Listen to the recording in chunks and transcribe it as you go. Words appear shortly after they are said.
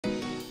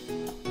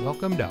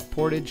Welcome to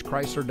Portage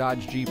Chrysler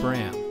Dodge Jeep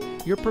Ram,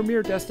 your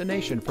premier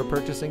destination for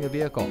purchasing a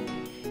vehicle.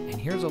 And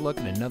here's a look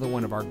at another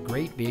one of our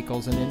great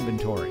vehicles in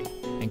inventory,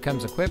 and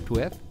comes equipped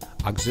with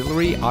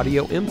auxiliary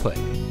audio input,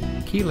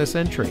 keyless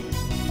entry,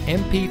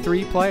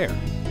 MP3 player,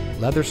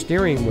 leather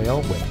steering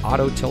wheel with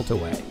auto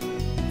tilt-away,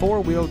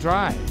 four-wheel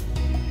drive,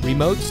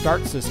 remote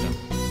start system,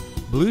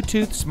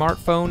 Bluetooth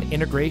smartphone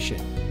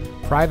integration,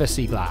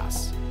 privacy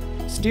glass,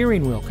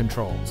 steering wheel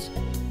controls,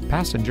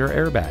 passenger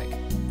airbag.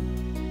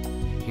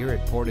 Here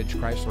at Portage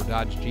Chrysler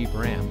Dodge Jeep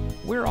Ram,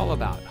 we're all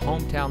about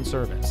hometown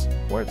service,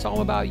 where it's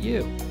all about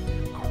you.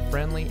 Our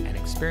friendly and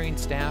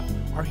experienced staff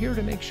are here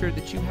to make sure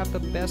that you have the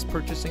best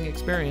purchasing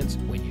experience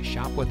when you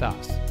shop with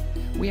us.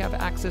 We have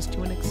access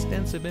to an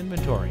extensive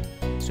inventory,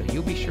 so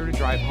you'll be sure to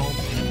drive home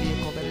in a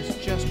vehicle that is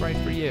just right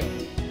for you.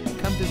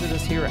 Come visit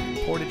us here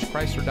at Portage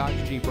Chrysler Dodge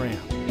Jeep Ram.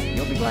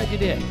 You'll be glad you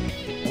did.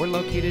 We're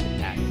located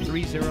at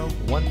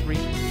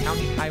 3013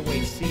 County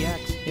Highway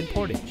CX in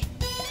Portage.